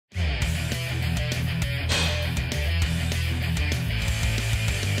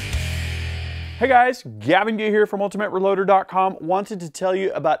Hey guys, Gavin here from UltimateReloader.com. Wanted to tell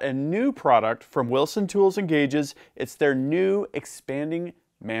you about a new product from Wilson Tools and Gauges. It's their new Expanding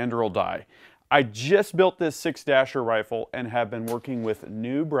Mandrel die. I just built this 6-dasher rifle and have been working with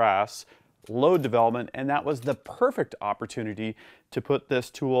new brass load development, and that was the perfect opportunity to put this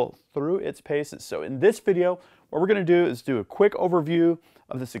tool through its paces. So in this video, what we're going to do is do a quick overview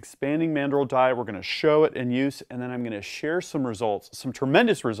of this Expanding Mandrel die. We're going to show it in use, and then I'm going to share some results, some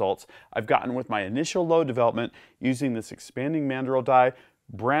tremendous results I've gotten with my initial load development using this Expanding Mandrel die,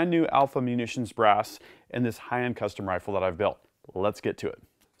 brand new Alpha Munitions brass, and this high-end custom rifle that I've built. Let's get to it.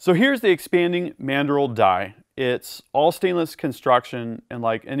 So here's the Expanding Mandrel die. It's all stainless construction, and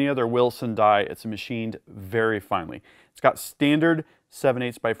like any other Wilson die, it's machined very finely. It's got standard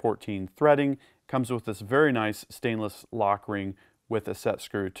 7/8 by 14 threading, comes with this very nice stainless lock ring with a set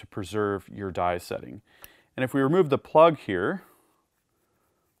screw to preserve your die setting. And if we remove the plug here,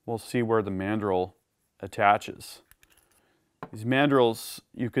 we'll see where the mandrel attaches. These mandrels,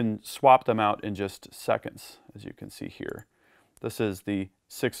 you can swap them out in just seconds, as you can see here. This is the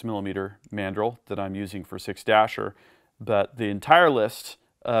 6mm mandrel that I'm using for 6-dasher, but the entire list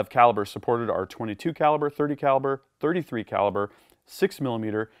of calibers supported are 22 caliber, 30 caliber, 33 caliber,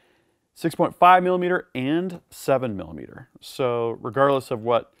 6mm, 6.5mm, and 7mm. So regardless of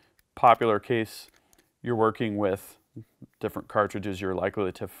what popular case you're working with, different cartridges, you're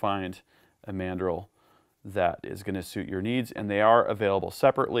likely to find a mandrel that is going to suit your needs, and they are available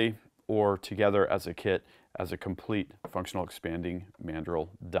separately or together as a kit as a complete functional expanding mandrel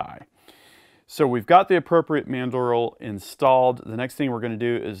die. So we've got the appropriate mandrel installed. The next thing we're going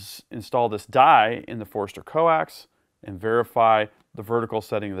to do is install this die in the Forster coax and verify the vertical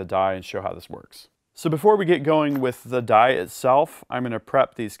setting of the die and show how this works. So before we get going with the die itself, I'm going to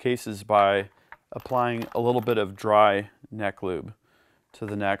prep these cases by applying a little bit of dry neck lube to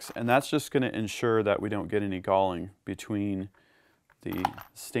the necks, and that's just going to ensure that we don't get any galling between the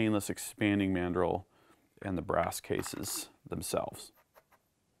stainless expanding mandrel and the brass cases themselves.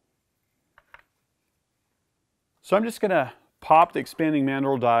 So I'm just going to pop the Expanding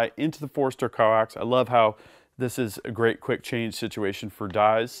Mandrel die into the Forster coax. I love how this is a great quick change situation for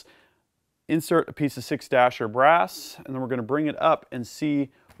dies. Insert a piece of 6-dasher brass, and then we're going to bring it up and see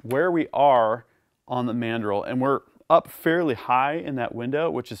where we are on the mandrel. And we're up fairly high in that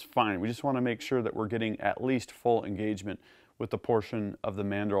window, which is fine. We just want to make sure that we're getting at least full engagement with the portion of the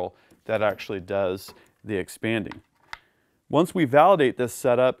mandrel that actually does the expanding. Once we validate this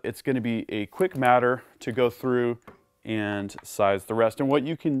setup, it's going to be a quick matter to go through and size the rest. And what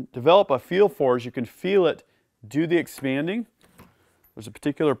you can develop a feel for is you can feel it do the expanding. There's a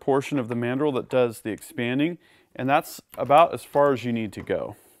particular portion of the mandrel that does the expanding, and that's about as far as you need to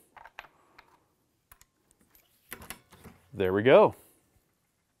go. There we go.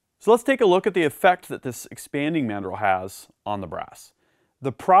 So let's take a look at the effect that this expanding mandrel has on the brass.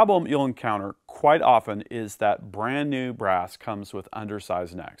 The problem you'll encounter quite often is that brand new brass comes with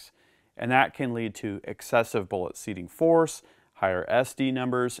undersized necks, and that can lead to excessive bullet seating force, higher SD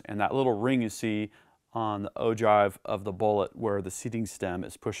numbers, and that little ring you see on the ogive of the bullet where the seating stem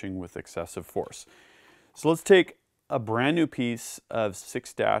is pushing with excessive force. So let's take a brand new piece of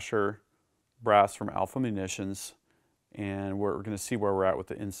 6-dasher brass from Alpha Munitions, and we're going to see where we're at with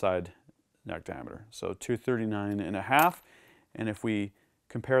the inside neck diameter. So 239.5, and if we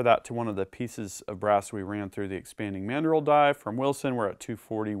compare that to one of the pieces of brass we ran through the Expanding Mandrel die from Wilson, we're at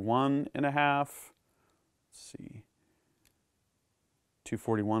 241.5. Let's see,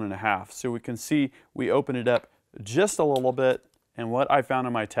 241.5. So we can see we open it up just a little bit, and what I found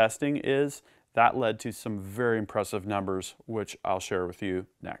in my testing is that led to some very impressive numbers, which I'll share with you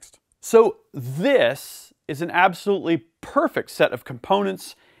next. So this is an absolutely perfect set of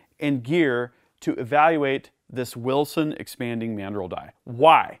components and gear to evaluate this Wilson Expanding Mandrel die.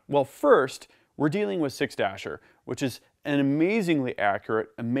 Why? Well, first, we're dealing with 6-dasher, which is an amazingly accurate,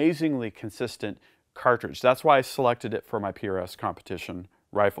 amazingly consistent cartridge. That's why I selected it for my PRS competition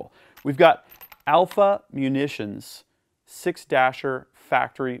rifle. We've got Alpha Munitions 6-dasher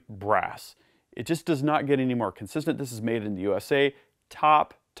factory brass. It just does not get any more consistent. This is made in the USA,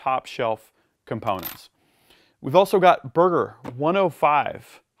 top shelf components. We've also got Berger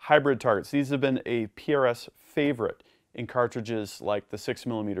 105 hybrid targets. These have been a PRS favorite in cartridges like the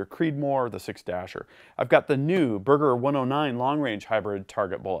 6mm Creedmoor, the 6-dasher. I've got the new Berger 109 long-range hybrid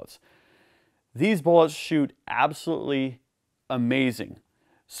target bullets. These bullets shoot absolutely amazing.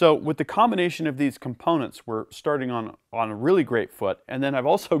 So with the combination of these components, we're starting on a really great foot. And then I've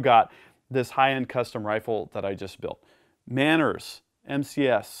also got this high-end custom rifle that I just built. Manners,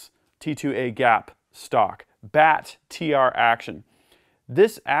 MCS, T2A gap stock, BAT TR action.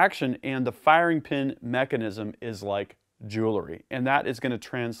 This action and the firing pin mechanism is like jewelry, and that is going to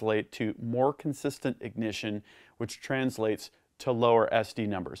translate to more consistent ignition, which translates to lower SD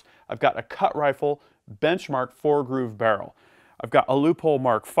numbers. I've got a cut rifle benchmark 4-groove barrel. I've got a loophole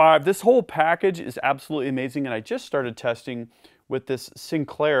Mark V. This whole package is absolutely amazing, and I just started testing with this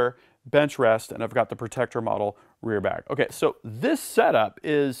Sinclair bench rest, and I've got the protector model rear bag. Okay, so this setup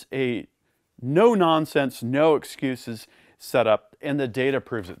is a no nonsense, no excuses setup, and the data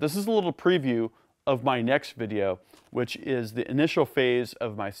proves it. This is a little preview of my next video, which is the initial phase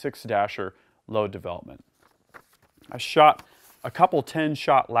of my 6-dasher load development. I shot a couple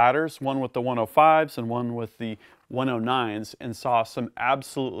 10-shot ladders, one with the 105s and one with the 109s, and saw some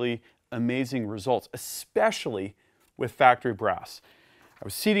absolutely amazing results, especially with factory brass. I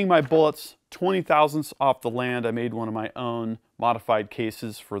was seating my bullets 20 thousandths off the land. I made one of my own modified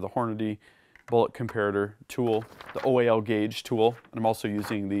cases for the Hornady bullet comparator tool, the OAL gauge tool, and I'm also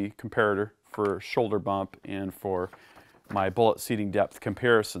using the comparator for shoulder bump and for my bullet seating depth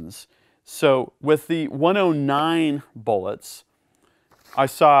comparisons. So with the 109 bullets, I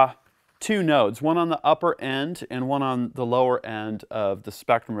saw two nodes, one on the upper end and one on the lower end of the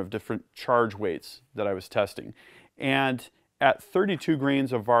spectrum of different charge weights that I was testing. And at 32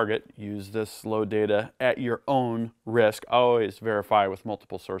 grains of Varget, use this load data at your own risk. Always verify with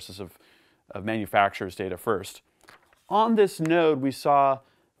multiple sources of manufacturer's data first. On this node, we saw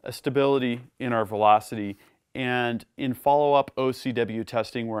a stability in our velocity, and in follow-up OCW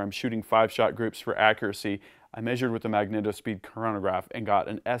testing where I'm shooting 5-shot groups for accuracy, I measured with the magnetospeed chronograph and got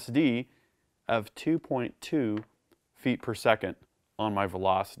an SD of 2.2 feet per second on my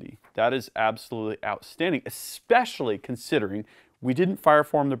velocity. That is absolutely outstanding, especially considering we didn't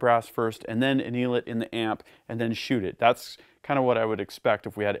fireform the brass first and then anneal it in the amp and then shoot it. That's kind of what I would expect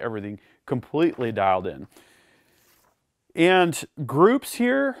if we had everything completely dialed in. And groups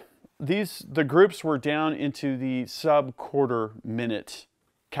here, the groups were down into the sub-quarter minute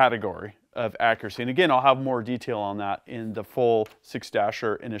category of accuracy. And again, I'll have more detail on that in the full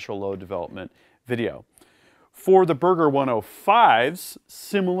 6-dasher initial load development video. For the Berger 105s,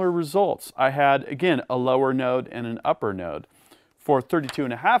 similar results. I had, again, a lower node and an upper node. For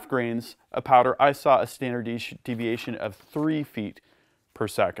 32.5 grains of powder, I saw a standard deviation of 3 feet per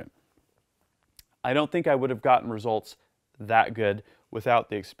second. I don't think I would have gotten results that good without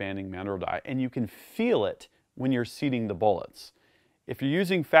the expanding mandrel die, and you can feel it when you're seating the bullets. If you're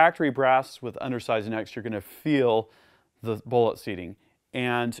using factory brass with undersized necks, you're going to feel the bullet seating.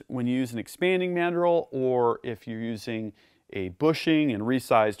 And when you use an expanding mandrel, or if you're using a bushing and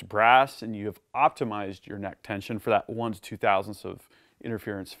resized brass and you have optimized your neck tension for that 1 to 2 thousandths of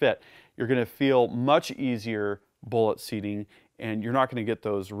interference fit, you're going to feel much easier bullet seating, and you're not going to get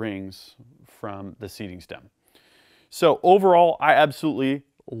those rings from the seating stem. So overall, I absolutely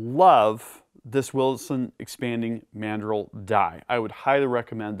love this Wilson Expanding Mandrel die. I would highly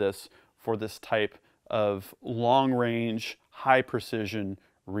recommend this for this type of long-range, high-precision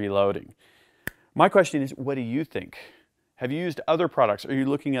reloading. My question is, what do you think? Have you used other products? Are you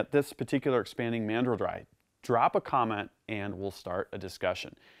looking at this particular Expanding Mandrel die? Drop a comment and we'll start a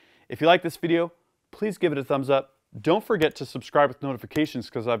discussion. If you like this video, please give it a thumbs up. Don't forget to subscribe with notifications,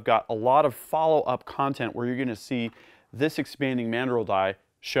 because I've got a lot of follow-up content where you're going to see this Expanding Mandrel die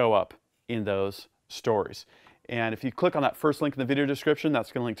show up in those stories. And if you click on that first link in the video description,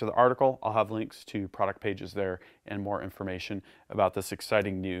 that's going to link to the article. I'll have links to product pages there and more information about this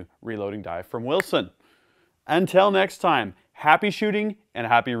exciting new reloading die from Wilson. Until next time, happy shooting and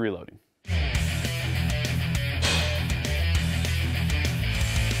happy reloading.